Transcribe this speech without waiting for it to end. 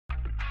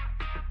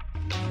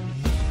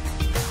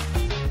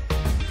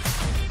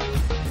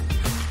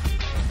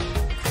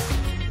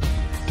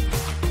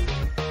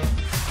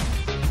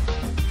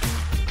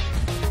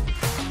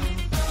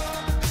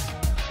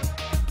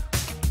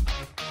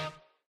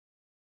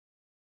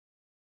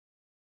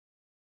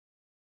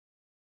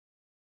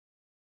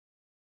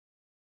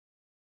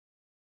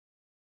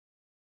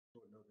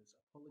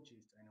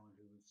Apologies to anyone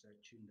who was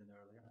tuned in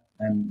earlier.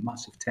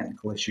 Massive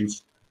technical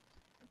issues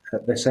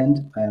at this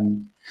end,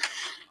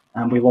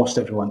 and we lost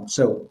everyone.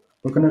 So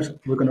we're going to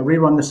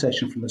rerun the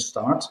session from the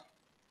start.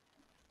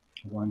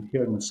 Well, I'm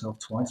hearing myself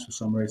twice for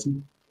some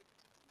reason.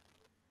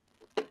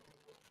 I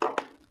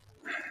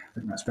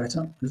think that's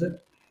better, is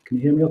it? Can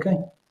you hear me okay?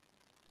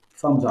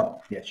 Thumbs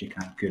up. Yes, you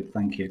can. Good,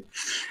 thank you.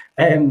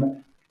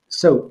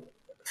 So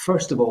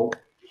first of all,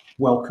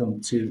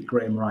 welcome to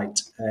Graeme Wright.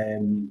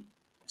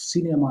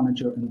 Senior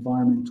Manager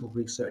Environmental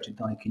Research at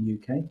Daikin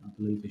UK, I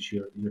believe is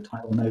your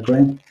title now,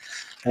 Graeme.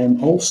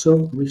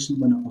 Also, recent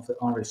winner of the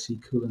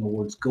RSC Cooling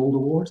Awards Gold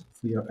Award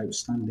for your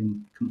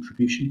outstanding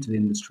contribution to the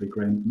industry,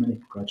 Graeme. Many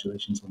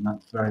congratulations on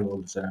that, very well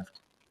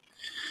deserved.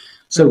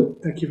 So,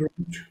 thank you very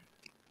much.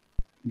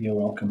 You're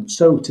welcome.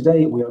 So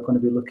today we are going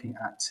to be looking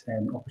at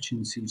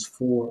opportunities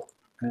for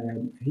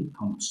heat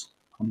pumps.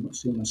 I'm not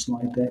seeing the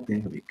slide there. There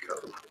we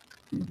go.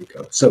 There we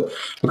go. So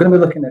we're going to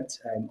be looking at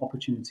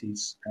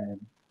opportunities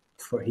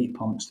for heat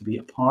pumps to be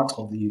a part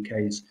of the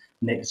UK's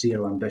net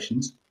zero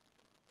ambitions.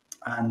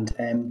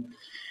 And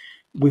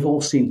we've all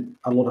seen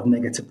a lot of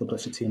negative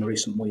publicity in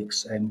recent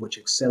weeks, which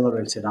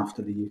accelerated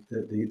after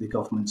the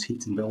government's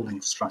heat and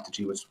building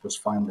strategy was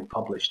finally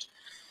published,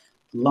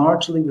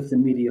 largely with the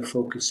media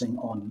focusing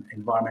on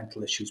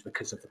environmental issues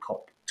because of the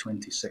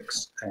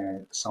COP26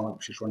 summit,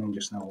 which is running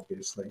just now,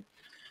 obviously.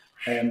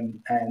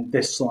 And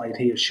this slide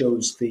here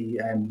shows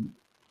the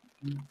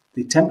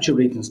temperature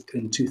readings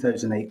in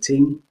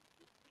 2018,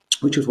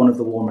 which was one of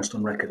the warmest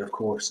on record, of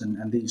course,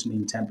 and these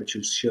mean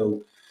temperatures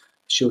show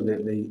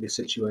the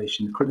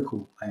situation, the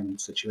critical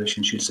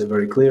situation, should say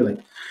very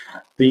clearly.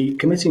 The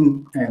Committee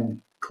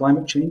on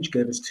Climate Change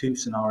gave us two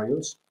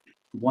scenarios.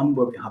 One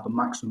where we have a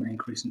maximum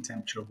increase in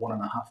temperature of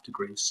 1.5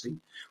 degrees C,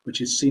 which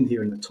is seen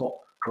here in the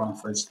top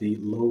graph as the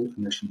low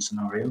emission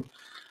scenario,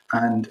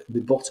 and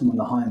the bottom on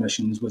the high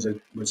emissions was a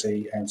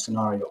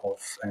scenario of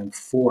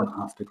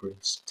 4.5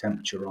 degrees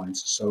temperature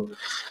rise. So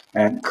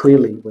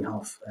clearly we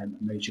have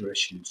major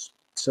issues.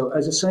 So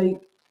as I say,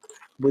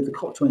 with the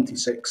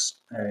COP26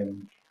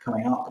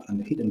 coming up and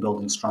the heat and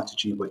building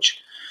strategy,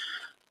 which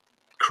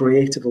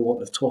created a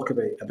lot of talk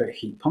about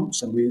heat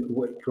pumps, and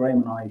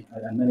Graeme and I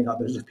and many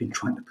others have been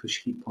trying to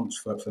push heat pumps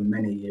for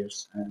many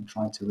years and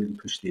trying to really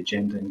push the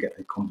agenda and get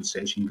the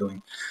conversation going.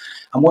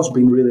 And what's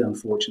been really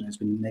unfortunate has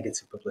been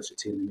negative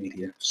publicity in the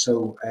media.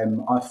 So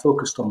I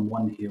focused on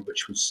one here,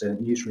 which was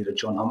newsreader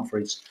John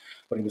Humphreys,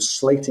 when he was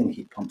slating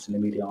heat pumps in a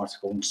media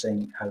article and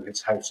saying how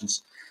his house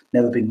has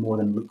never been more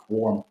than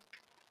lukewarm.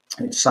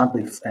 And it's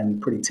sadly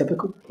pretty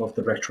typical of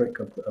the rhetoric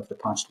of the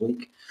past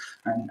week.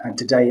 And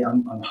today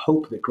I'm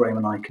hope that Graeme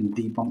and I can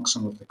debunk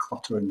some of the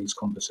clutter in these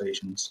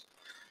conversations.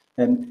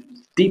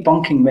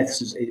 Debunking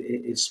myths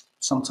is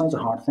sometimes a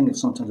hard thing.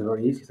 It's sometimes a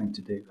very easy thing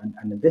to do.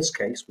 And in this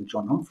case, with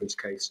John Humphrey's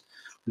case,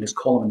 in his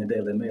column in the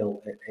Daily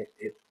Mail,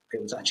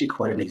 it was actually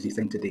quite an easy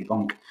thing to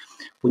debunk.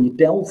 When you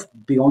delve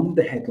beyond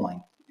the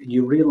headline,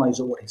 you realise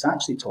that what he's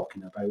actually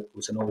talking about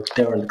was an old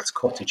derelict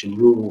cottage in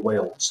rural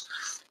Wales,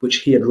 which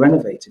he had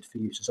renovated for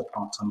use as a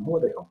part-time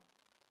holiday home.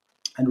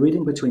 And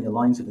reading between the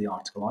lines of the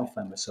article, I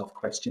found myself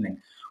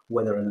questioning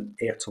whether an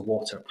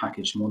air-to-water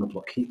packaged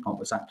monoblock heat pump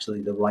was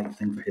actually the right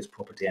thing for his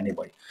property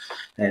anyway,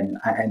 and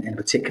in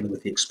particular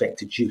with the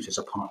expected use as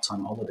a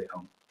part-time holiday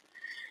home.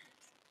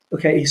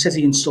 Okay, he says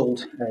he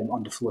installed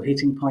underfloor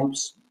heating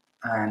pipes,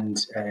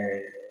 and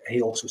he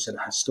also said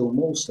it has stone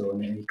walls, though,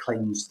 and he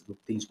claims that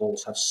these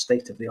walls have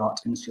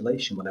state-of-the-art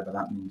insulation, whatever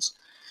that means.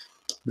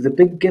 But the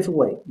big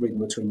giveaway, reading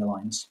between the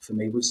lines, for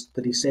me, was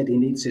that he said he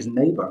needs his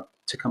neighbour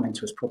to come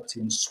into his property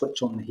and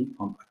switch on the heat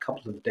pump a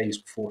couple of days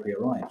before he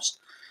arrives.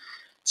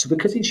 So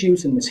because he's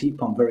using this heat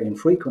pump very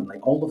infrequently,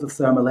 all of the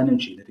thermal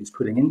energy that he's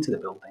putting into the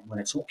building when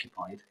it's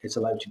occupied is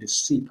allowed to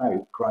just seep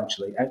out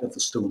gradually out of the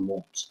stone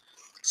walls.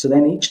 So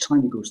then each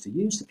time he goes to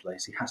use the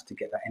place, he has to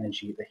get that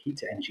energy, the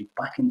heat energy,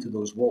 back into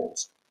those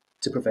walls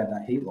to prevent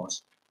that heat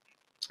loss.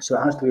 So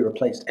it has to be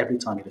replaced every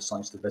time he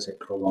decides to visit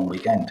for a long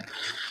weekend.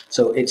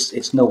 So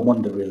it's no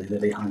wonder really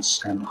that he has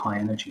high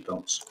energy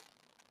bills.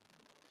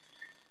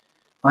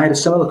 I had a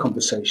similar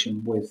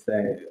conversation with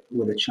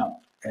a chap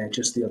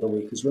just the other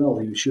week as well,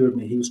 who assured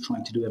me he was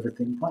trying to do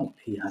everything right.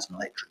 He has an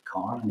electric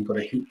car and he got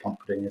a heat pump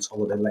put in his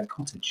holiday let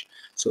cottage.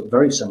 So a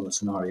very similar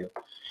scenario.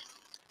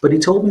 But he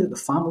told me that the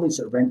families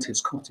that rent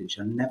his cottage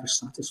are never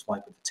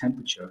satisfied with the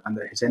temperature and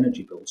that his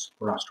energy bills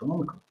were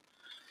astronomical.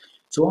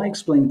 So I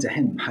explained to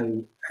him how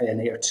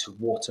an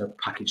air-to-water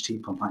packaged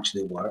heat pump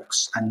actually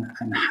works, and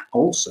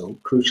also,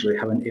 crucially,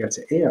 how an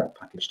air-to-air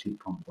packaged heat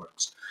pump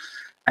works,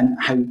 and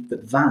how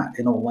that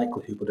in all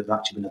likelihood, would have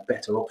actually been a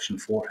better option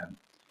for him.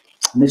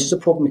 And this is a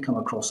problem we come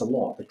across a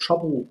lot. The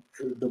trouble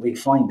that we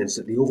find is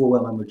that the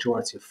overwhelming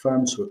majority of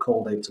firms who are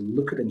called out to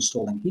look at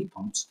installing heat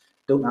pumps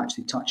don't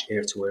actually touch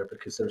air-to-air,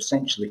 because they're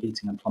essentially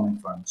heating and plumbing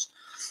firms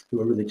who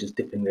are really just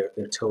dipping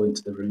their toe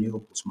into the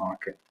renewables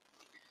market.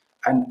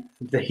 And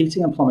the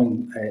heating and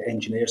plumbing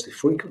engineers, they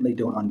frequently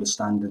don't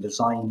understand the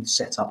design,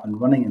 setup and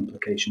running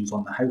implications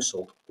on the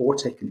household, or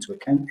take into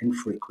account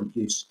infrequent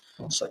use,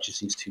 such as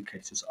these two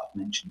cases I've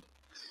mentioned.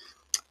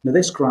 Now,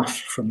 this graph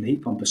from the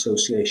Heat Pump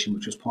Association,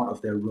 which was part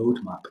of their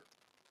roadmap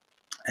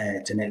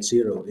to net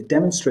zero, it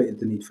demonstrated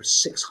the need for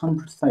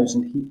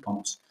 600,000 heat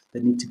pumps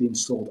that need to be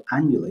installed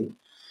annually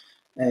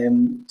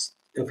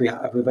if we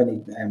have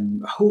any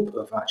hope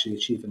of actually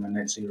achieving our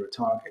net zero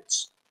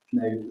targets.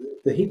 Now,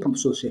 the Heat Pump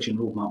Association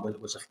roadmap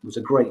was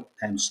a great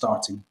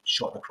starting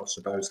shot across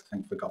the bows, I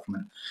think, for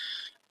government.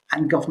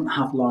 And government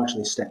have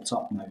largely stepped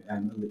up now.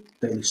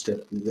 At least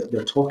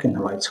they're talking the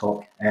right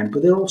talk,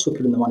 but they're also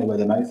putting the money where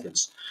their mouth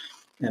is.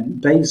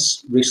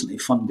 BESA recently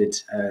funded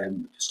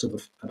just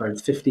about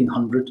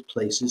 1,500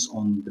 places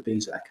on the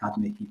BESA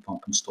Academy Heat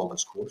Pump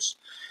Installers course.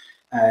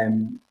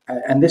 And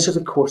this is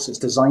a course that's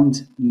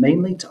designed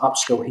mainly to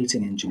upskill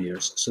heating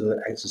engineers so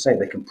that, as I say,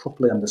 they can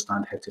properly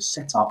understand how to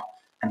set up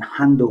and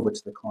hand over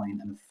to the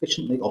client an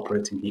efficiently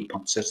operating heat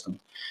pump system.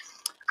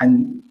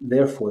 And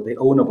therefore, the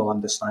owner will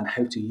understand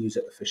how to use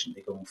it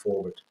efficiently going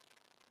forward.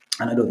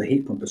 And I know the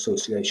Heat Pump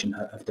Association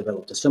have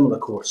developed a similar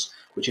course,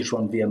 which is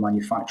run via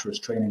manufacturers'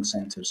 training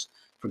centres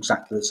for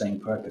exactly the same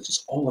purpose.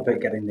 It's all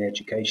about getting the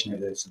education out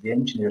there so the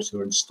engineers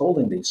who are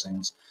installing these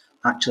things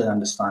actually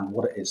understand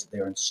what it is that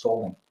they're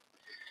installing.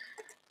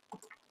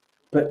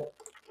 But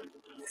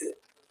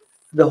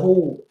the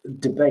whole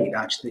debate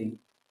actually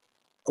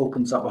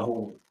opens up a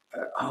whole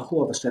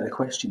other set of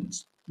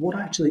questions. What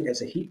actually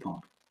is a heat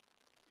pump?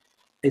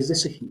 Is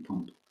this a heat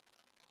pump?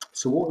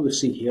 So what we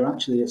see here,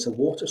 actually, it's a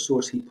water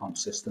source heat pump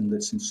system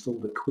that's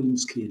installed at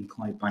Queen's Quay in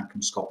Clydebank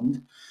in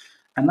Scotland.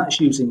 And that's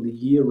using the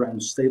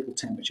year-round stable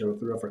temperature of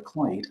the River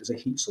Clyde as a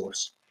heat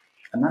source.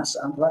 And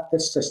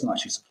this system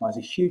actually supplies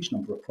a huge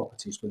number of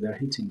properties with their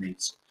heating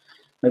needs.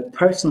 Now,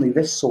 personally,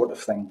 this sort of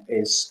thing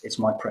is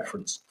my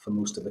preference for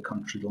most of the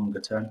country longer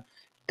term.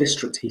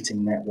 District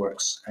heating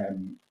networks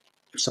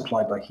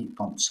supplied by heat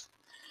pumps.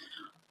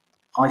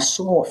 I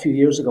saw a few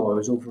years ago, I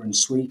was over in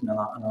Sweden, and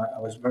I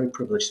was very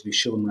privileged to be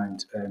shown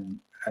around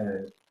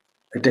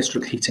a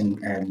district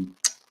heating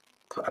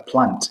a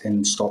plant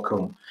in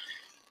Stockholm,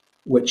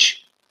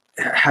 which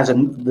has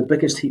the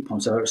biggest heat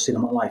pumps I've ever seen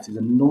in my life. These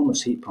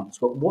enormous heat pumps.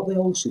 But what they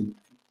also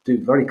do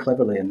very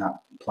cleverly in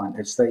that plant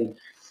is they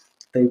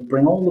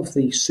bring all of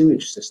the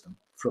sewage system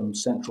from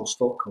central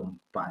Stockholm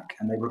back,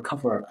 and they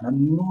recover an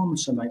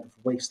enormous amount of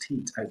waste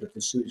heat out of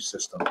the sewage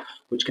system,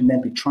 which can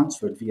then be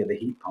transferred via the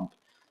heat pump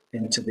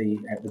into the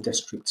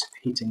district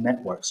heating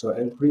network. So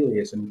it really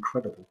is an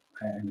incredible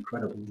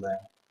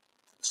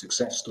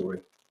success story.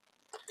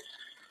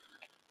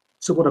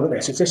 So what about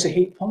this? Is this a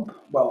heat pump?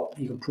 Well,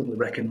 you can probably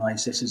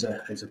recognise this as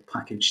a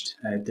packaged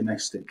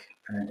domestic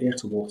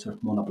air-to-water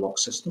monoblock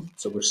system.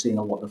 So we're seeing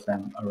a lot of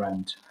them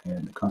around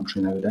the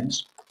country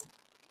nowadays.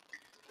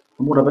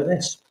 And what about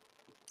this?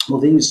 Well,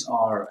 these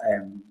are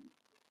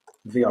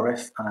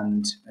VRF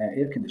and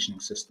air conditioning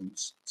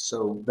systems.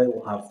 So they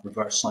will have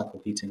reverse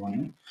cycle heating on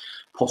them,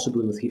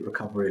 possibly with heat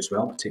recovery as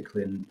well,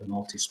 particularly in the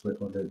multi-split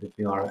or the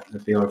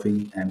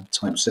VRV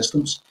type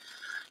systems.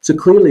 So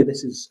clearly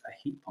this is a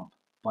heat pump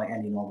by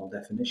any normal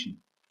definition.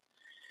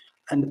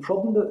 And the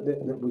problem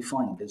that we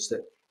find is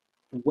that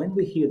when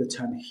we hear the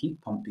term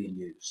heat pump being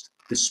used,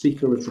 the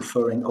speaker is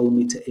referring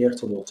only to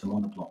air-to-water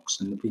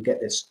monoblocks, and we get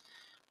this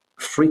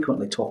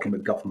frequently talking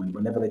with government.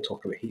 Whenever they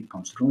talk about heat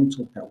pumps, they're only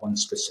talking about one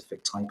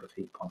specific type of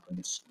heat pump, and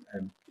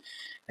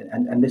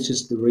this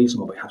is the reason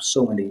why we have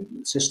so many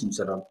systems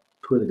that are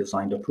poorly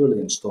designed or poorly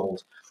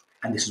installed,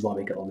 and this is why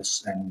we get all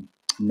this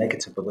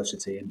negative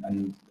publicity,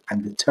 and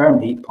the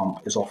term heat pump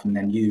is often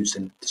then used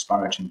in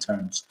disparaging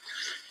terms.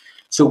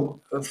 So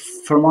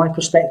from my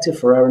perspective,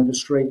 for our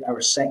industry,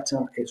 our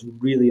sector, it's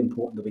really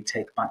important that we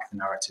take back the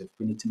narrative.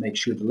 We need to make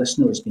sure the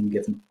listener is being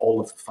given all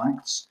of the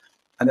facts,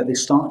 and that they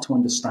start to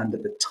understand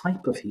that the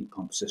type of heat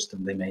pump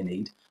system they may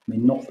need may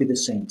not be the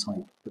same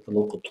type that the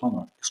local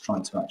plumber is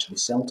trying to actually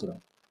sell to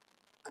them.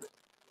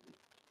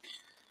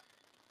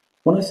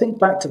 When I think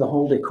back to the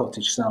holiday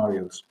cottage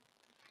scenarios,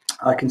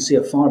 I can see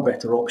a far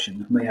better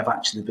option may have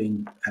actually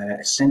been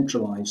a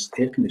centralised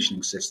air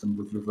conditioning system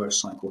with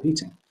reverse cycle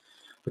heating,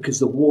 because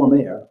the warm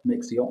air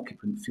makes the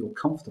occupant feel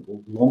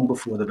comfortable long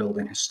before the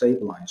building has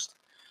stabilised,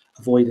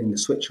 avoiding the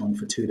switch on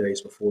for 2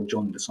 days before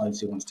John decides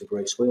he wants to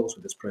grace Wales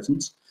with his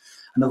presence,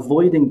 and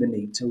avoiding the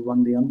need to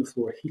run the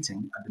underfloor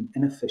heating at an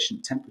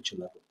inefficient temperature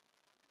level.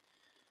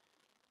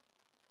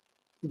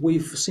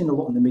 We've seen a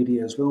lot in the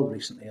media as well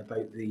recently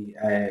about the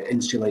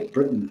Insulate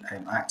Britain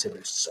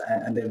activists,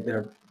 and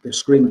they're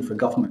screaming for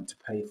government to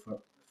pay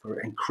for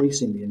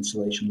increasing the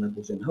insulation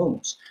levels in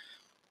homes.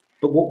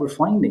 But what we're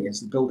finding is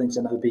that buildings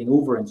are now being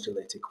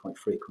over-insulated quite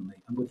frequently,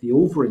 and with the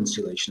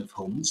over-insulation of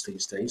homes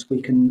these days,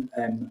 we're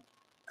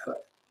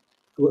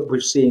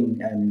seeing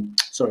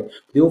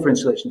the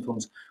over-insulation of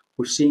homes,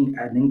 we're seeing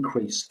an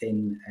increase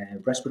in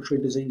respiratory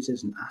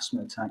diseases and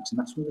asthma attacks, and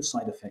that's one of the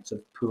side effects of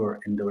poor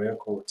indoor air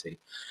quality.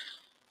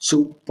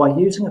 So by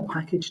using a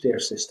packaged air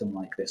system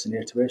like this, an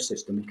air-to-air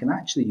system, we can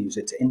actually use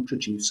it to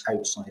introduce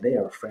outside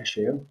air, fresh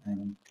air,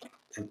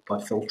 by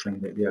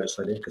filtering the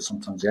outside air, because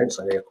sometimes the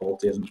outside air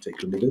quality isn't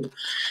particularly good.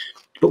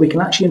 But we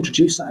can actually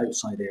introduce that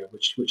outside air,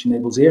 which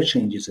enables air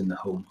changes in the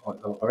home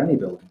or any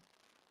building.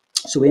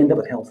 So we end up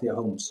with healthier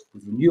homes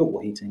with renewable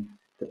heating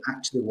that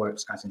actually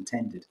works as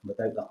intended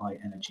without the high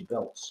energy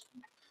bills.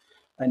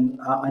 And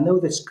I know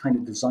this kind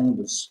of design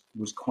was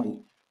quite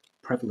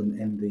prevalent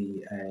in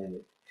the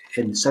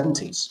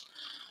 70s,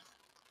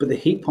 but the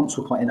heat pumps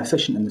were quite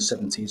inefficient in the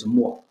 70s, and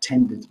what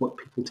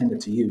people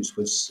tended to use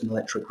was an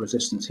electric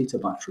resistance heater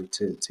battery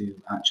to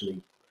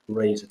actually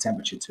raise the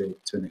temperature to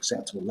an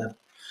acceptable level.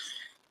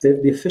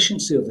 The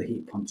efficiency of the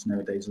heat pumps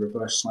nowadays,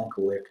 reverse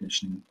cycle air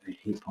conditioning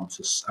heat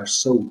pumps, are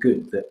so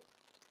good that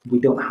we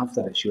don't have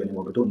that issue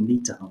anymore. We don't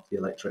need to have the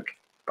electric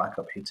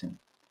backup heating.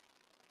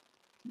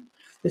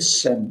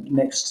 This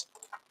next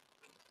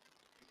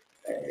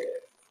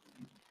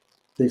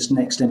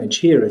image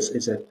here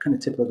is a kind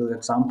of typical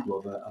example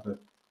of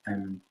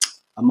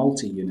a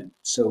multi-unit.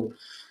 So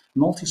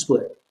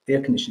multi-split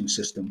air conditioning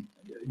system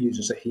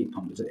uses a heat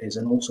pump is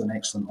also an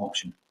excellent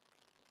option.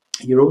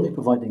 You're only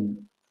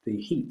providing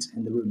the heat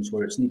in the rooms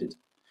where it's needed.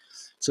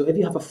 So if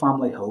you have a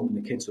family home and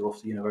the kids are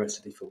off to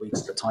university for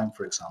weeks at a time,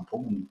 for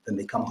example, and then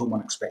they come home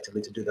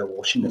unexpectedly to do their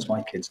washing, as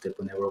my kids did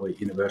when they were away at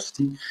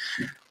university,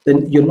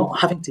 then you're not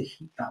having to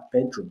heat that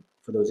bedroom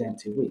for those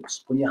empty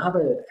weeks. When you have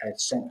a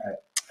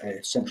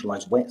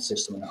centralised wet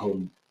system in a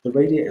home, the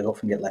radiators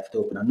often get left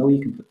open. I know you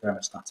can put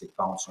thermostatic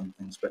valves on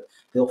things, but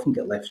they often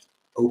get left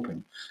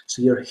open.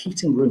 So you're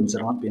heating rooms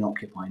that aren't being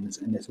occupied,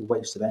 and it's a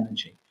waste of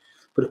energy.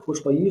 But of course,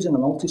 by using a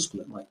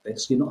multi-split like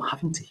this, you're not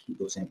having to heat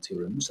those empty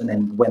rooms. And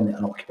then when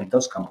an occupant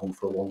does come home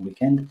for a long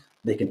weekend,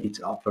 they can heat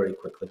it up very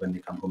quickly when they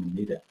come home and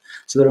need it.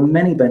 So there are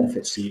many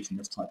benefits to using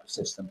this type of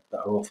system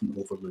that are often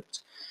overlooked.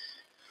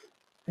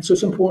 And so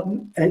it's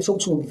important, and it's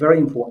also very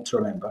important to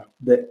remember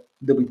that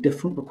there'll be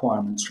different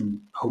requirements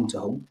from home to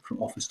home,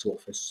 from office to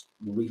office,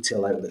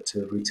 retail outlet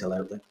to retail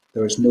outlet.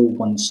 There is no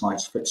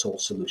one-size-fits-all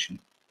solution.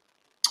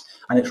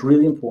 And it's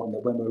really important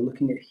that when we're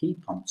looking at heat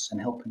pumps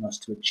and helping us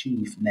to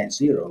achieve net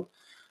zero,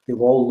 they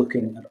were all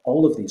looking at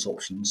all of these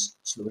options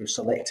so that we're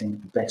selecting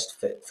the best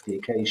fit for the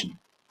occasion.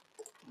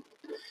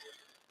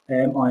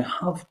 I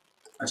have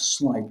a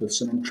slide with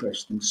some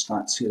interesting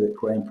stats here that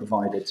Graeme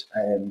provided,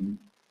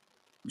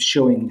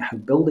 showing how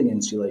building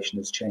insulation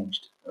has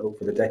changed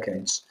over the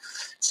decades.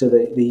 So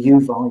the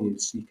U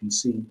values you can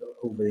see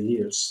over the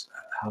years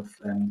have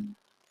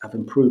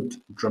improved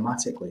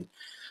dramatically.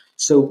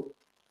 So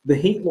the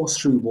heat loss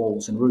through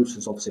walls and roofs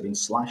has obviously been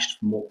slashed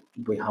from what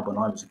we had when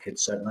I was a kid.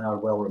 Certainly, I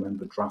well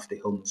remember drafty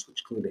homes,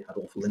 which clearly had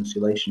awful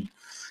insulation.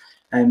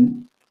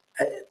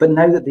 But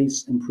now that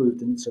these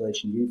improved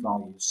insulation U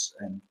values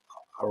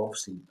are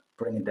obviously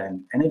bringing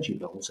down energy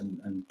bills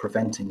and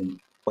preventing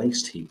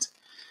waste heat,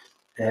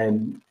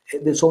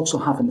 it's also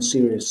having a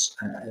serious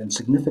and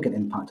significant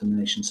impact on the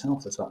nation's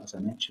health, as I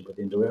mentioned, with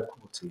indoor air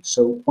quality.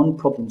 So one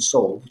problem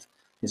solved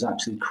is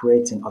actually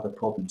creating other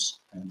problems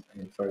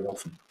very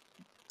often.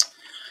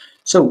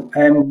 So,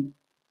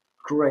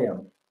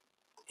 Graeme,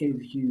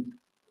 if you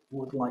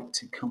would like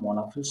to come on,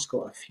 I've just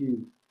got a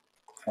few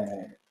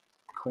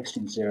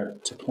questions there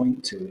to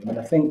point to. I mean,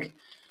 I think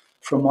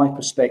from my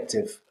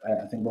perspective,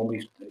 I think when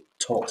we've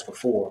talked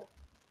before,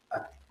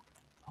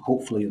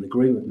 hopefully you'll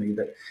agree with me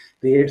that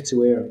the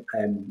air-to-air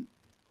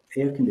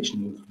air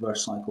conditioning with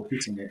reverse cycle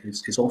heating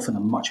is often a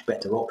much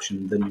better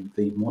option than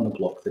the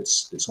monoblock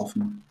that's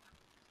often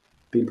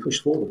being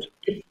pushed forward.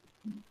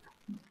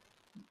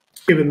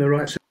 Given the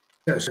right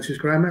services,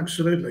 Graeme,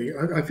 absolutely.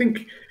 I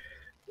think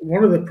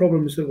one of the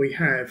problems that we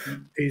have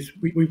is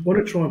we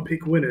want to try and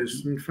pick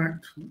winners. In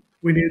fact,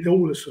 we need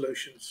all the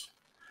solutions.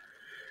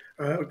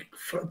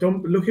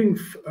 Looking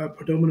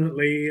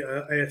predominantly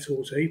air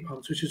towards heat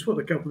pumps, which is what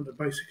the government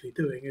are basically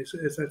doing, is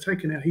they're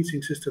taking our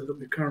heating system that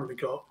we've currently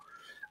got,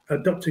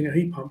 adopting a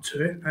heat pump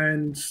to it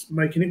and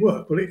making it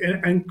work. Well,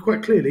 and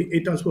quite clearly,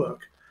 it does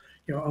work.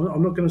 You know,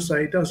 I'm not going to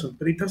say it doesn't,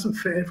 but it doesn't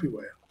fit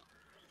everywhere.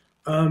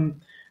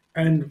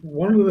 And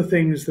one of the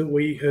things that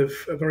we have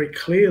very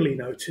clearly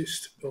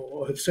noticed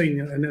or have seen,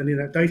 and in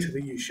that data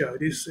that you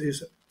showed,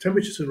 is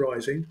temperatures are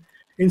rising,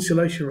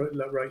 insulation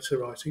rates are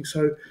rising.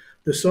 So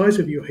the size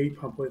of your heat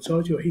pump or the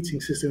size of your heating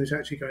system is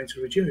actually going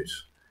to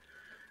reduce.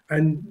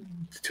 And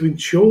to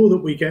ensure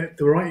that we get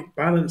the right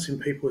balance in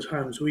people's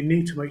homes, we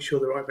need to make sure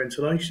the right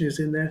ventilation is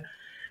in there.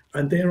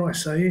 And dare I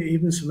say it,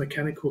 even some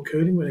mechanical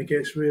cooling when it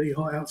gets really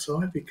hot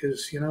outside,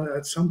 because, you know,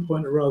 at some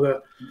point or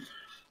other,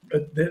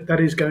 that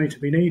is going to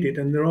be needed.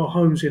 And there are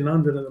homes in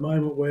London at the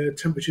moment where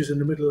temperatures in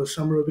the middle of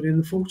summer have been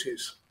in the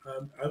 40s.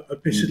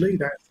 Admittedly,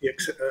 that's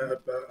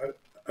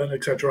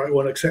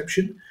one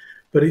exception,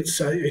 but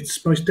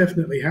it's most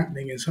definitely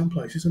happening in some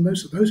places. And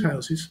those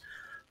houses,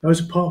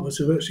 those apartments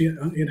are virtually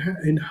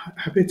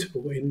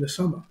inhabitable in the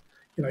summer.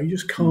 You know, you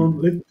just can't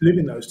live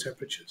in those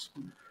temperatures.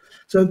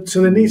 So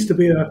there needs to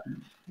be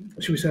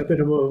should we say, a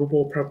bit of a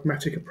more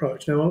pragmatic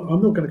approach. Now,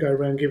 I'm not going to go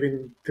around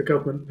giving the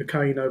government the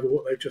cane over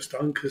what they've just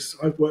done, because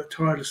I've worked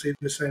tirelessly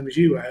the same as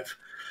you have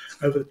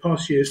over the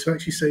past years to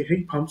actually see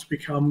heat pumps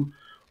become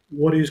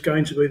what is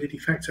going to be the de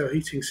facto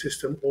heating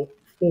system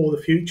for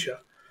the future.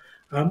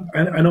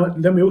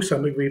 Let me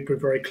also be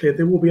very clear,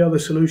 there will be other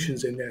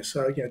solutions in there.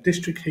 So,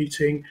 district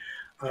heating,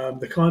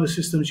 the kind of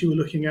systems you were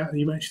looking at, and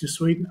you mentioned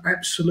Sweden,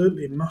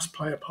 absolutely must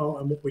play a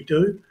part in what we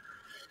do.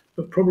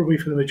 But probably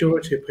for the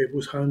majority of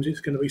people's homes, it's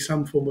going to be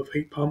some form of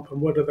heat pump,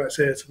 and whether that's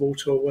air to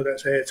water or whether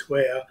that's air to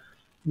air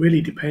really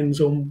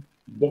depends on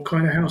what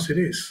kind of house it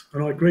is.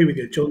 And I agree with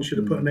you, John should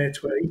have put an air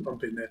to air heat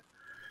pump in there.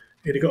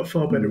 He'd have got a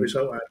far better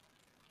result out of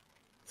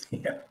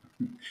it.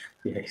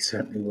 Yeah, he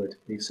certainly would.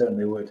 He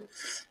certainly would.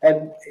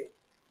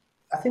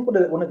 I think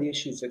one of the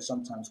issues that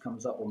sometimes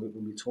comes up when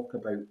we talk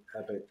about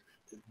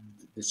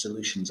the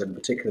solutions, and in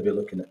particular we're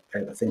looking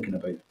at thinking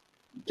about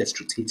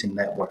district heating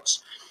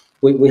networks,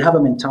 we have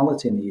a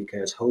mentality in the UK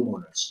as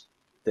homeowners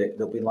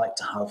that we like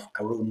to have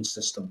our own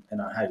system in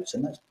our house,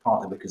 and that's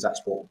partly because that's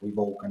what we've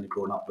all kind of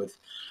grown up with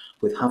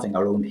having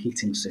our own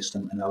heating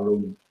system in our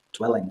own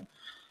dwelling.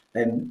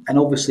 And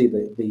obviously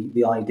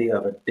the idea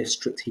of a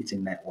district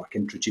heating network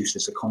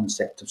introduces the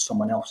concept of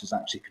someone else is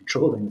actually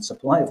controlling the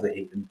supply of the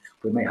heat, and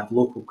we may have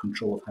local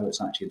control of how it's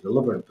actually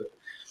delivered, but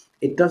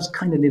it does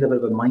kind of need a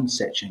bit of a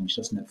mindset change,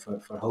 doesn't it, for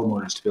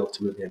homeowners to be able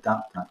to really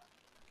adapt that.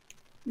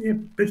 Yeah,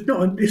 but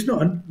it's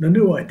not a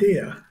new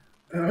idea.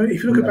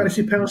 If you look at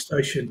Battersea Power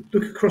Station,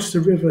 look across the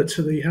river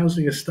to the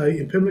housing estate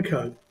in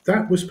Pimlico.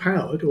 That was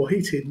powered or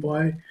heated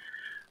by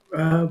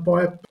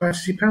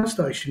Battersea Power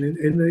Station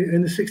in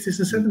the 60s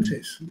and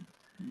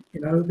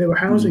 70s. There were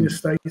housing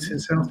estates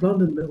in South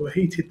London that were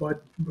heated by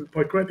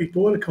great big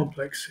boiler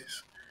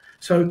complexes.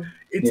 So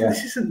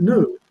this isn't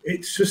new.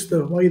 It's just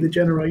the way we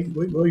generate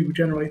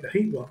the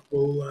heat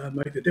will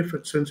make the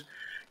difference. And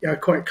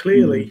quite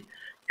clearly.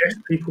 Yes,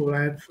 people will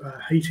have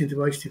heating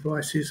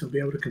devices and be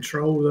able to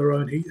control their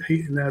own heat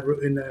in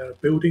their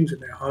buildings, in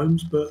their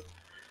homes. But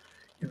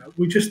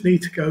we just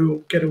need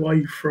to get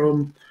away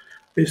from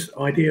this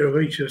idea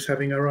of each of us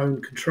having our own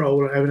control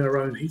or having our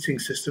own heating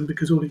system,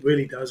 because all it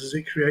really does is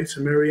it creates a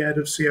myriad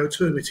of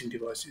CO2 emitting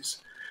devices.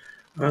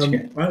 And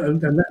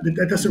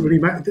that doesn't really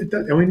matter.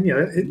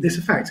 It's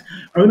a fact.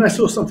 I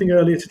saw something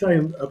earlier today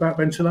about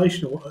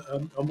ventilation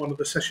on one of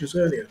the sessions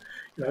earlier.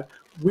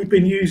 We've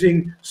been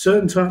using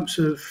certain types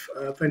of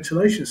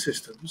ventilation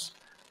systems,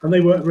 and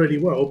they work really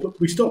well, but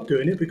we stopped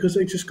doing it because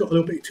they just got a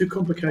little bit too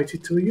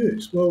complicated to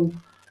use. Well,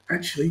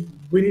 actually,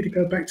 we need to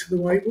go back to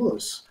the way it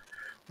was.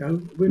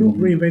 We're not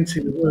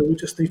reinventing the wheel. We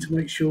just need to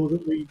make sure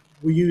that we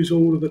use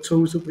all of the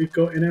tools that we've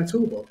got in our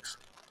toolbox.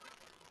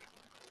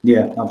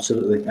 Yeah,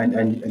 absolutely,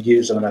 and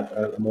use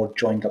a more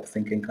joined-up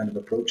thinking kind of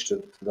approach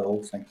to the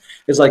whole thing.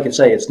 It's like I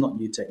say, it's not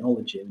new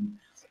technology, and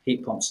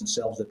heat pumps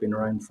themselves have been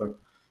around for,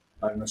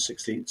 I don't know,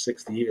 60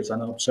 years. I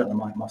know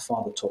certainly my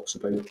father talks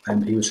about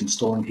he was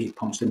installing heat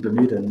pumps in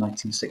Bermuda in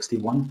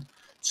 1961,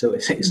 so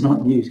it's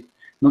not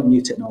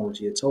new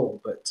technology at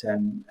all. But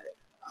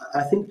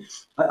I think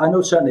I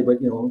know certainly, but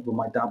when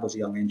my dad was a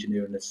young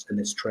engineer in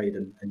this trade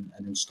and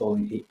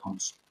installing heat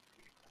pumps,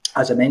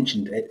 as I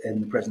mentioned in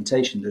the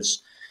presentation,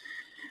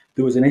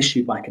 there was an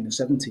issue back in the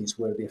 70s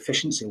where the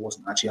efficiency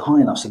wasn't actually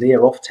high enough, so the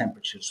air off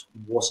temperatures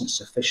wasn't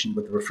sufficient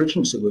with the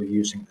refrigerants that we were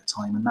using at the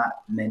time, and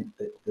that meant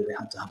that they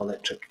had to have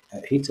electric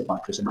heater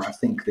batteries. And I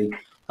think the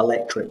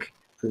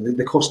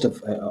cost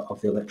of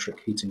the electric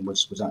heating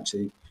was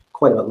actually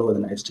quite a bit lower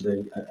than it is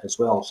today as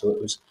well. So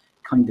it was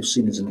kind of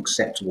seen as an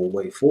acceptable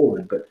way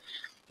forward. But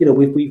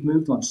we've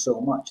moved on so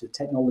much. The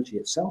technology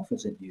itself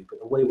isn't new, but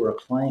the way we're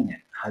applying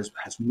it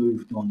has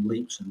moved on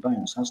leaps and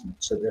bounds, hasn't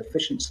it? So the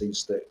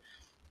efficiencies that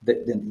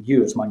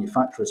you as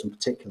manufacturers in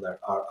particular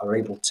are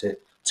able to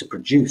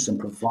produce and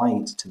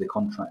provide to the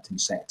contracting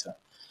sector,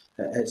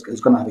 it's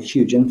going to have a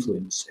huge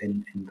influence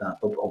in that.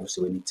 But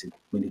obviously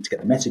we need to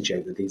get the message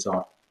out that these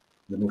are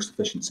the most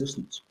efficient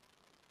systems.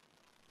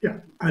 Yeah,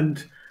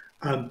 and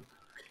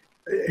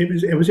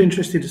it was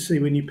interesting to see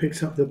when you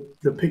picked up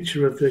the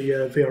picture of the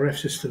VRF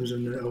systems or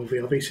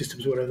VRV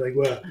systems, whatever they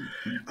were.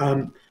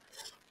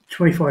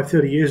 25,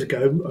 30 years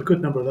ago, a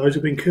good number of those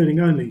have been cooling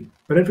only,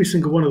 but every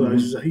single one of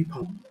those is a heat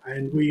pump,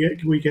 and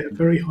we get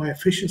very high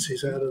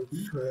efficiencies out of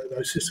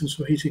those systems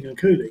for heating and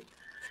cooling,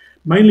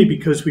 mainly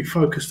because we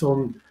focused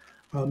on,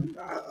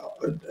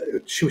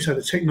 shall we say,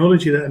 the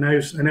technology that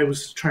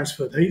enables to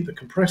transfer the heat. The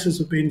compressors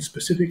have been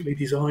specifically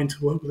designed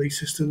to work with these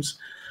systems,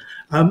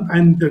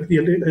 and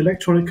the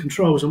electronic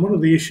controls. And one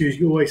of the issues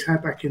you always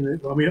had back in the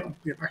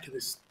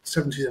 70s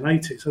and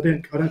 80s,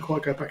 I don't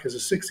quite go back as the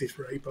 60s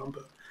for a heat pump,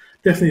 but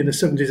definitely in the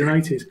 70s and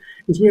 80s,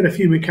 is we had a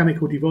few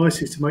mechanical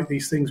devices to make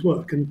these things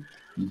work, and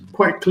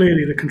quite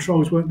clearly the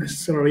controls weren't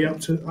necessarily up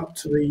to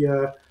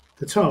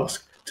the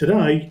task.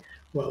 Today,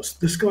 well,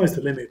 the sky's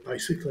the limit,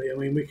 basically. I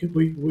mean,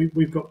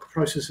 we've got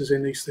processors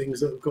in these things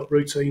that have got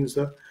routines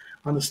that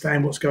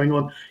understand what's going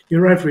on.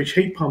 Your average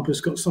heat pump has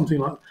got something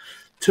like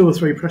 2 or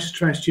 3 pressure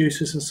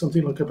transducers and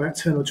something like about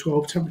 10 or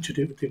 12 temperature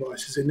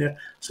devices in there,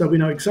 so we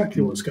know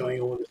exactly what's going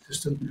on with the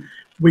system.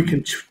 We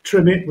can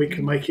trim it, we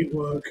can make it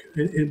work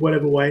in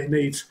whatever way it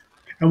needs,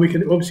 and we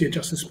can obviously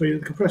adjust the speed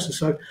of the compressor.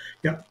 So,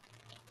 yeah,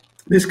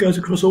 this goes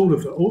across all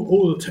of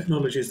all the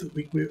technologies that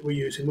we're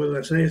using, whether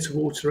that's air to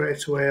water, air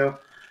to air,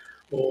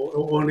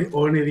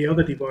 or any of the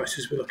other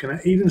devices we're looking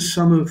at. Even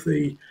some of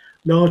the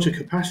larger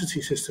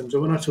capacity systems,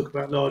 and when I talk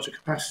about larger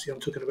capacity, I'm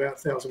talking about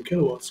 1,000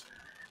 kilowatts,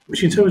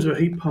 which in terms of a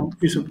heat pump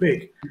isn't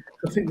big.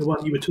 I think the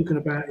one you were talking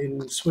about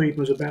in Sweden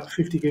was about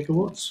 50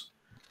 gigawatts.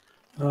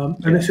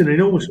 And it's an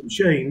enormous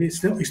machine.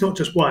 It's not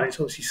just one, it's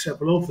obviously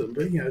several of them,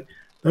 but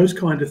those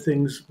kind of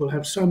things will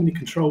have so many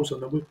controls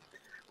on them.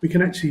 We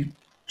can actually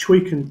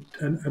tweak and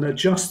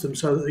adjust them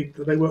so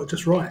that they work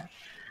just right,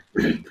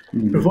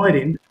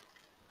 providing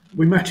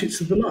we match it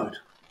to the load.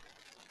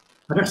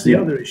 And that's the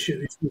other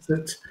issue, is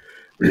that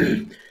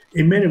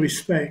in many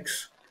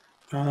respects,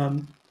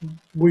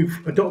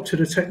 we've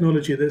adopted a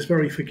technology that's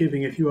very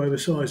forgiving if you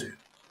oversize it.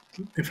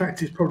 In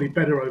fact, it's probably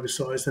better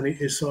oversized than it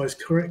is sized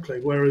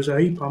correctly, whereas a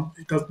heat pump,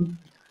 it doesn't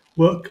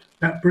work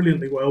that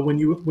brilliantly well when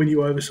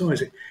you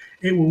oversize it.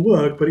 It will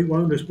work, but it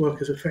won't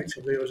work as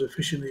effectively or as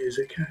efficiently as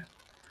it can.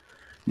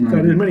 So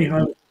there's many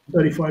homes,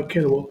 35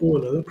 kilowatt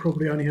boiler that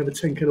probably only have a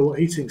 10 kilowatt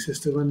heating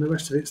system, and the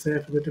rest of it's there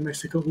for the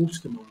domestic hot water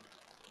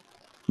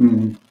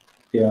demand.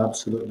 Yeah,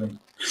 absolutely.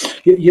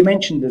 You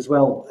mentioned as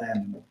well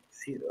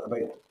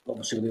about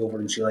obviously the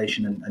over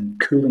insulation and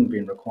cooling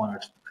being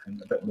required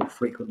a bit more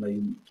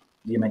frequently.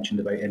 You mentioned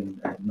about in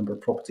a number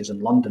of properties in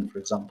London, for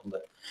example,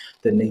 that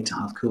they need to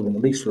have cooling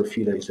at least for a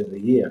few days of the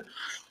year.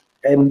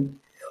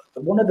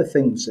 One of the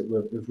things that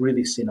we've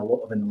really seen a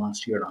lot of in the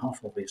last year and a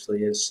half,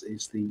 obviously,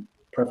 is the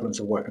prevalence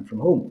of working from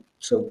home.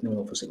 So,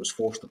 obviously, it was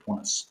forced upon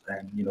us,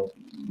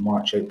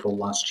 March, April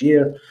last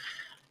year,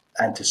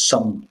 and to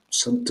some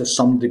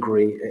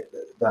degree,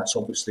 that's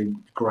obviously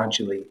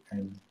gradually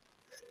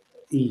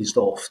eased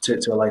off to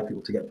allow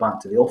people to get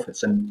back to the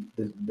office. And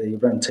the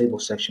round table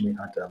session we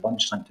had at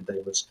lunchtime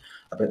today was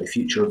about the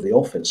future of the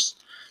office.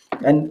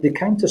 And the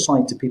counter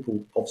side to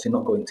people obviously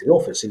not going to the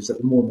office is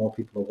that more and more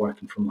people are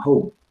working from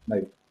home.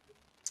 Now,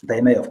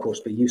 they may, of course,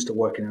 be used to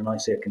working in a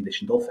nice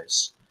air-conditioned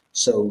office.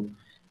 So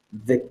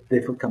they've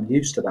become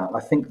used to that. I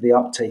think the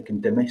uptake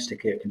in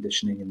domestic air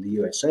conditioning in the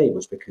USA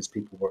was because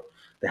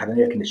they had an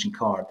air-conditioned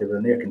car, they were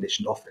in an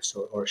air-conditioned office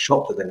or a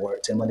shop that they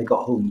worked in. When they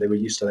got home, they were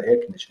used to the air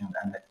conditioning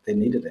and they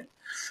needed it.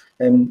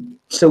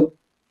 So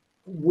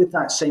with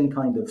that same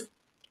kind of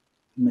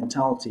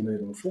mentality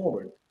moving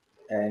forward,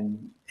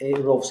 it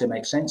would obviously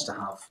make sense to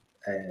have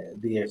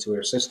the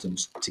air-to-air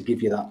systems to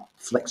give you that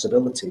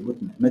flexibility,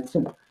 wouldn't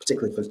it?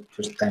 Particularly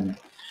for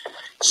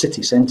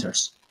city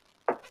centres.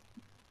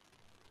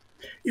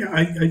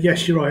 Yeah,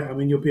 yes, you're right. I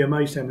mean, you'll be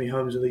amazed how many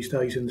homes of these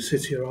days in the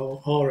city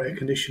are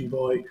air-conditioned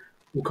by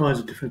all kinds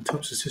of different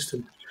types of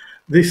systems.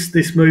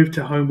 This move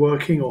to home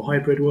working or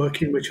hybrid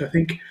working, which I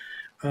think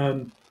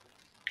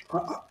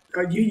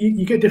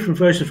you get different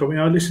versions from it.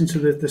 I listened to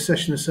the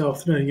session this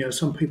afternoon.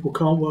 Some people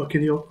can't work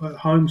at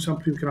home, some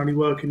people can only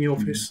work in the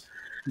office.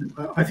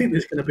 I think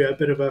there's going to be a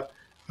bit of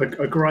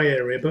a grey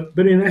area,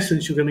 but in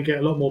essence, you're going to get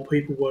a lot more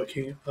people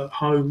working at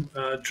home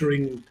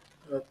during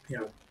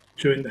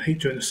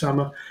the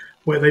summer,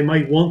 where they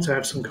may want to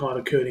have some kind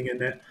of cooling in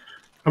there.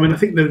 I mean, I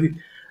think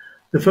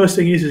the first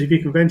thing is if you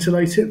can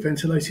ventilate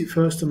it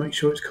first to make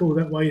sure it's cool.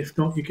 That way, if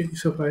not, you get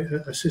yourself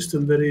a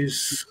system that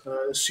is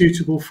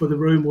suitable for the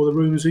room or the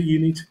rooms that you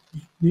need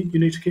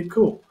to keep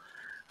cool.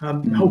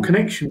 The whole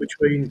connection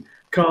between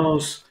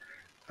cars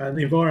and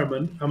the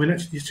environment. I mean,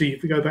 actually, you see,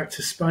 if we go back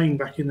to Spain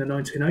back in the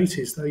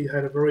 1980s, they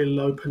had a very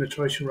low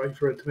penetration rate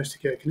for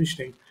domestic air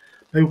conditioning.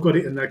 They all got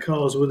it in their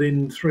cars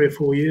within 3 or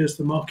 4 years.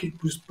 The market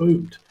just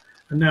boomed,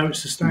 and now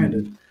it's the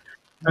standard.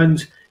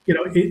 And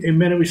in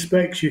many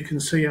respects, you can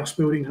see us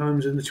building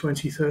homes in the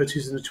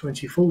 2030s and the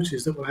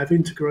 2040s that will have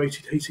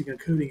integrated heating and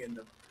cooling in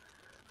them.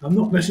 I'm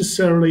not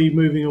necessarily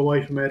moving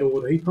away from air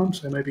or the heat pumps.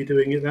 They may be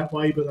doing it that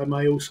way, but they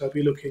may also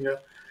be looking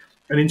at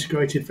an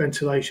integrated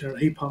ventilation and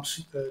heat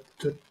pumps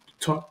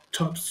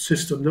type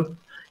system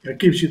that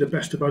gives you the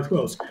best of both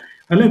worlds.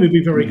 And let me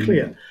be very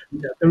clear: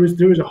 there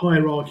is a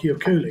hierarchy of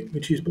cooling,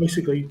 which is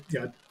basically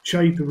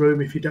shade the room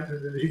if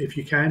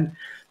you can,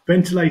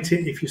 ventilate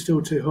it if you're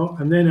still too hot,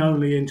 and then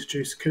only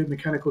introduce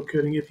mechanical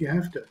cooling if you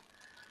have to.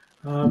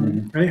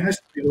 And it has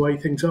to be the way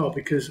things are,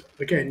 because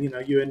again,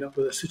 you end up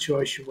with a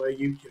situation where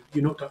you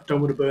don't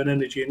want to burn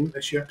energy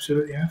unless you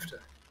absolutely have to.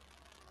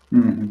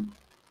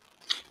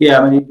 Yeah,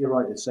 I mean, you're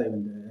right to say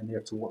an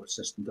air-to-water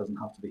system doesn't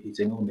have to be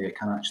heating only; it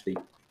can actually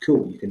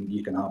cool.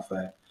 You can have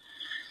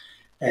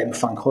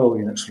fan coil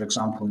units, for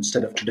example,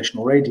 instead of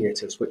traditional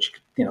radiators, which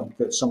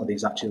that some of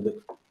these actually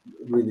look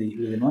really,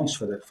 really nice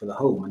for the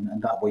home,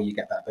 and that way you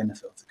get that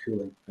benefit of the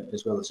cooling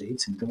as well as the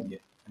heating, don't you?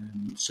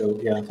 So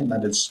yeah, I think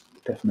that is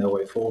definitely a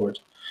way forward.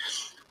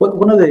 But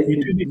one of the you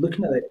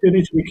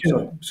need to be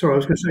careful. Sorry, I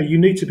was going to say you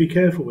need to be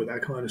careful with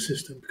that kind of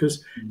system,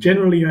 because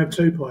generally you have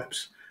 2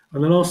 pipes,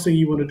 and the last thing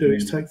you want to do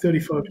is take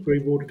 35-degree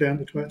water down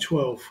to about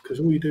 12, because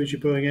all you do is you're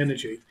burning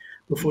energy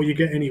before you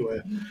get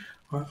anywhere.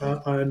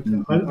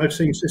 I've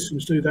seen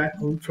systems do that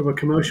from a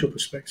commercial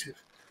perspective.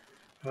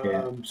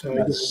 Yeah, So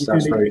that's you do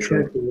need to very be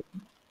true. careful.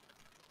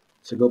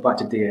 So go back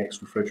to DX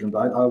refrigerant,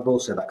 but I will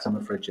say that because I'm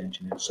a fridge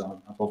engineer,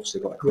 so I've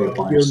obviously got a clear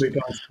Well, you and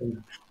bias. me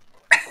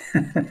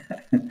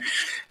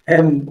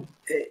both.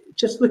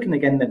 Just looking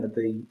again then at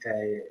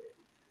the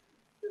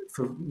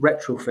for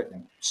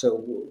retrofitting.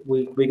 So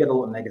we get a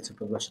lot of negative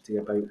publicity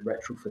about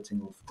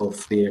retrofitting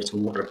of the air to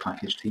water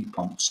packaged heat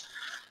pumps,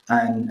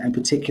 and in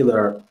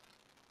particular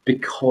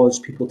because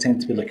people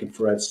tend to be looking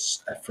for a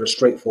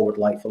straightforward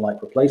like for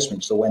like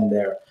replacement. So when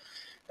their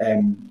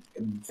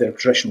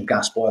traditional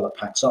gas boiler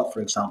packs up,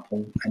 for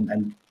example,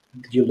 and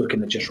you're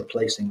looking at just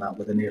replacing that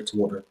with an air to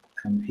water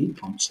heat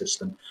pump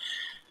system.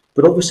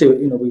 But obviously,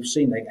 we've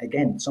seen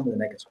again some of the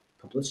negative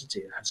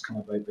publicity has come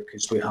about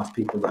because we have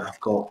people that have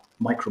got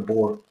micro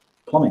bore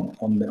plumbing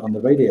on the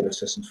radiator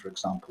systems, for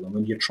example. And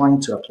when you're trying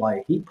to apply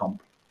a heat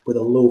pump with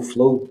a low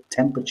flow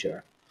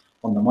temperature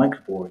on the micro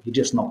bore, you're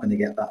just not going to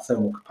get that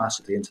thermal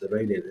capacity into the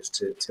radiators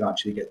to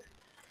actually get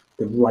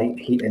the right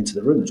heat into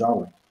the rooms, are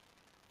we?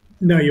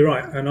 No, you're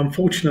right. And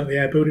unfortunately,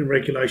 our building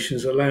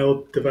regulations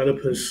allow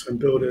developers and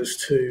builders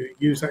to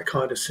use that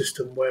kind of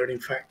system where, in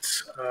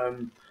fact,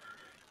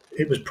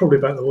 it was probably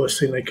about the worst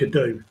thing they could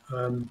do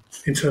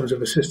in terms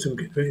of a system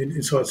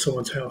inside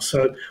someone's house.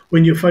 So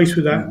when you're faced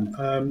with that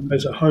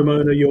as a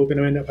homeowner, you're going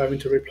to end up having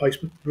to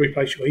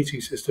replace your heating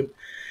system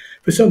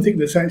for something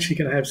that's actually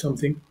going to have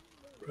something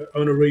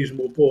on a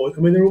reasonable board.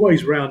 I mean, there are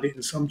ways around it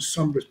in some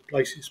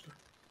places, but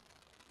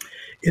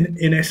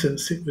in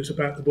essence, it was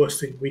about the worst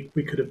thing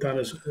we could have done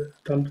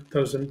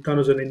as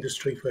an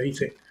industry for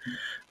heating.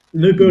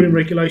 New building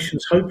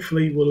regulations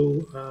hopefully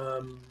will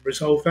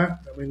resolve that.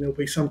 I mean, there'll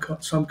be some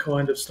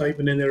kind of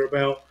statement in there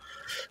about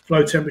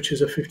flow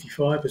temperatures of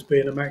 55 as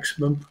being a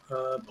maximum,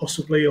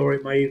 possibly, or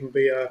it may even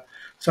be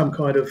some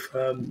kind of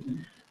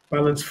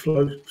balanced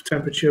flow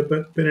temperature.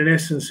 But in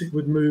essence, it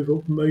would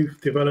move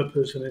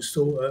developers and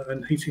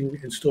heating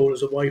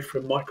installers away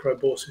from micro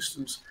bore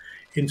systems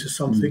into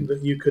something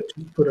that you could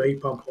put a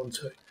heat pump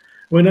onto.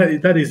 Well,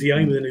 that is the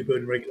aim of the new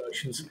building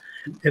regulations.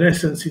 In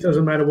essence, it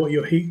doesn't matter what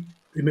your heat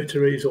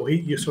emitter is or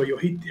your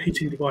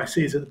heating device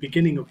is at the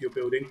beginning of your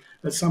building.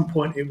 At some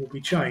point, it will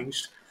be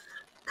changed,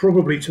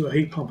 probably to a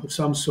heat pump of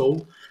some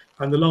sort.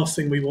 And the last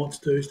thing we want to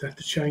do is to have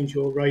to change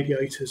your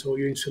radiators or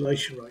your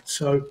insulation rates.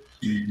 So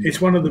it's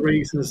one of the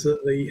reasons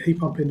that the heat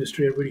pump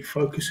industry are really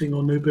focusing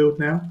on new build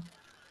now.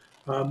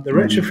 The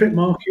retrofit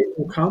market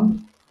will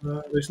come.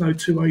 There's no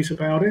two ways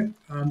about it.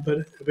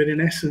 But in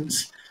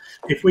essence,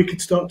 if we could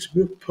start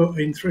to put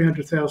in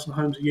 300,000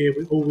 homes a year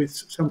with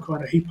some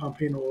kind of heat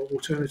pump in or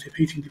alternative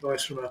heating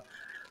device from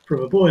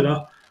a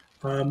boiler,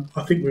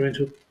 I think we're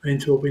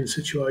into a win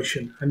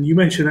situation. And you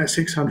mentioned that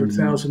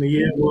 600,000 a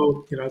year.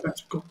 Well,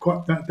 that's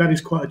that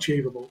is quite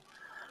achievable.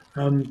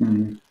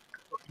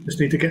 Just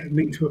need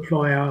to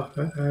apply our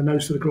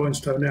nose to the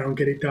grindstone now and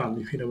get it done,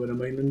 if you know what I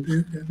mean. And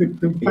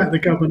the fact the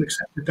government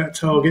accepted that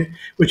target,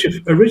 which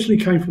originally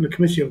came from the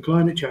Committee on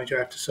Climate Change, I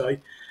have to say,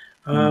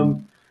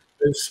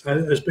 as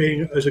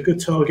a good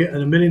target, and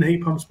 1 million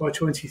heat pumps by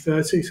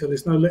 2030. So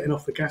there's no letting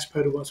off the gas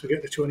pedal once we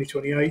get to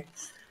 2028.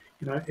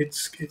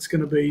 It's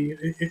going to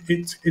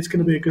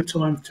be a good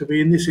time to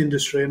be in this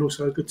industry, and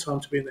also a good time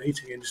to be in the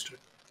heating industry.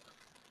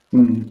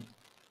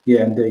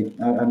 Yeah, indeed.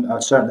 And I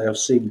certainly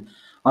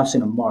I've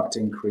seen a marked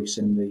increase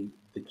in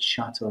the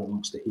chatter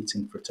amongst the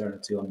heating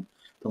fraternity on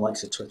the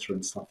likes of Twitter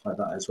and stuff like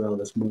that as well.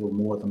 There's more and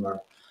more of them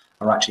are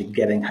actually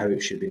getting how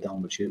it should be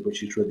done, which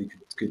is really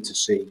good to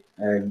see.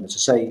 As I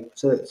say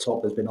at the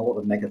top, there's been a lot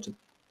of negative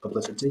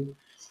publicity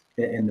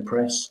in the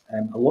press,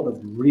 a lot of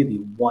really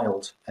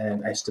wild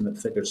estimate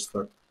figures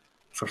for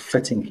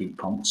fitting heat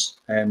pumps,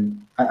 and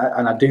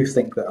I do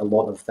think that a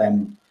lot of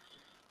them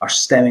are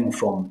stemming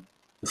from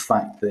the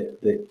fact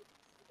that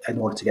in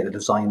order to get the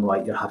design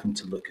right, you're having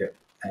to look at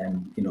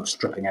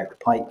stripping out the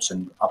pipes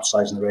and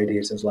upsizing the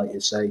radiators, like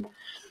you say,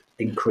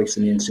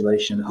 increasing the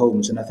insulation in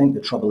homes. And I think the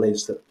trouble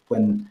is that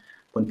when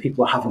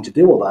people are having to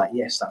do all that,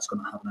 yes, that's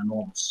going to have an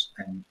enormous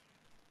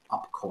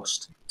up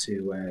cost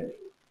to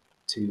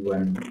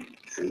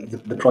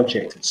the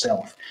project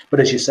itself. But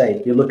as you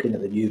say, you're looking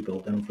at the new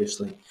build, and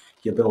obviously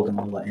you're building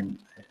all that in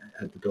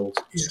at the build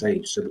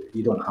stage, so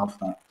you don't have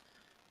that.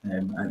 I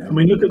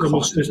mean, look at them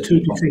as two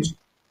distinct.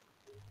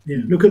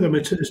 Look at them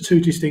as two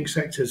distinct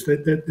sectors.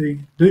 The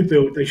new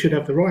build, they should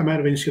have the right amount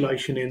of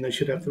insulation in. They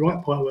should have the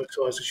right pipework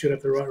size. They should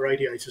have the right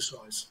radiator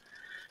size.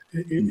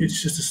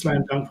 It's just a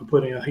slam dunk for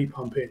putting a heat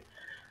pump in.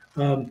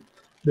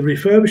 The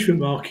refurbishment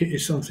market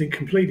is something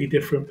completely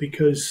different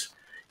because,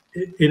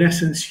 in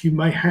essence, you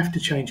may have to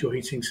change your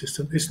heating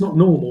system. It's not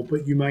normal,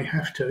 but you may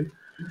have to.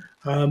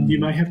 You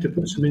may have to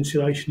put some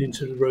insulation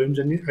into the rooms.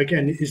 And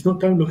again,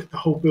 don't look at the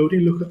whole building.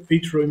 Look at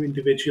each room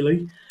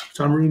individually.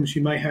 Some rooms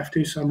you may have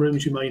to, some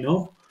rooms you may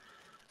not.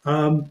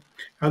 And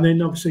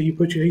then obviously you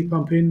put your heat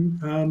pump in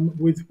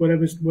with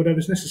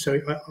whatever's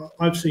necessary.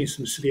 I've seen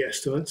some silly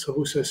estimates. I've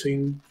also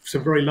seen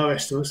some very low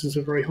estimates and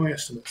some very high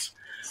estimates.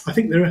 I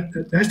think there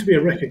has to be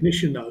a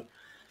recognition, though,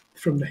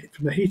 from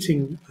the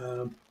heating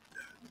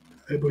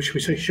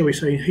shall we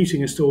say,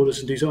 heating installers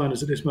and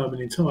designers at this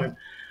moment in time,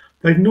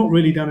 they've not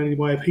really done any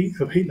way of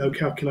heat load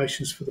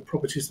calculations for the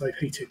properties they've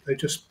heated. They've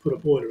just put a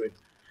boiler in.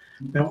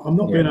 Now, I'm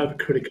not being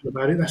overcritical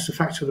about it. That's the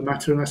fact of the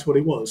matter, and that's what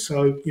it was.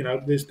 So,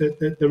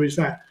 there is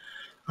that.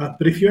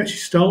 But if you actually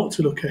start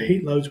to look at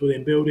heat loads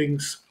within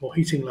buildings or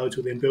heating loads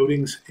within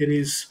buildings, it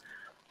is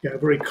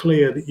very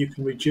clear that you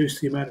can reduce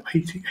the amount of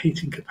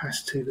heating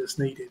capacity that's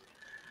needed.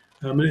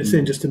 And it's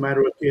then just a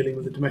matter of dealing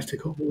with the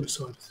domestic hot water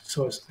side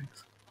of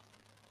things.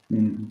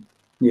 Mm.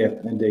 Yeah,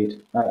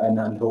 indeed.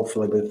 And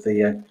hopefully with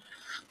the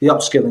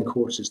upskilling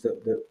courses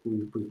that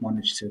we've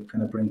managed to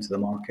kind of bring to the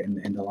market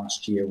in the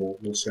last year will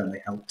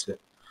certainly help to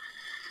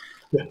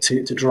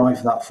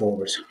drive that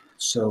forward.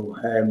 So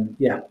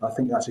I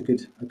think that's a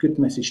good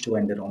message to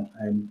end it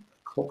on.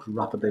 Clock's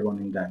rapidly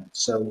running down,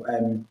 so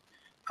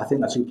I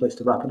think that's a good place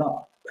to wrap it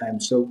up.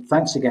 So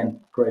thanks again,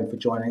 Graeme, for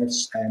joining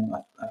us.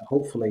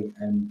 Hopefully,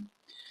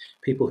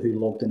 people who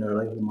logged in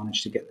early will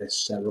manage to get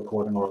this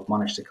recording or have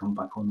managed to come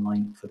back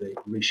online for the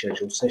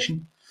rescheduled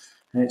session.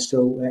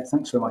 So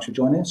thanks very much for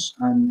joining us,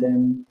 and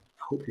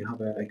I hope you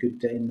have a good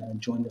day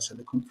and join us at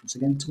the conference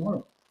again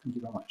tomorrow. Thank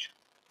you very much.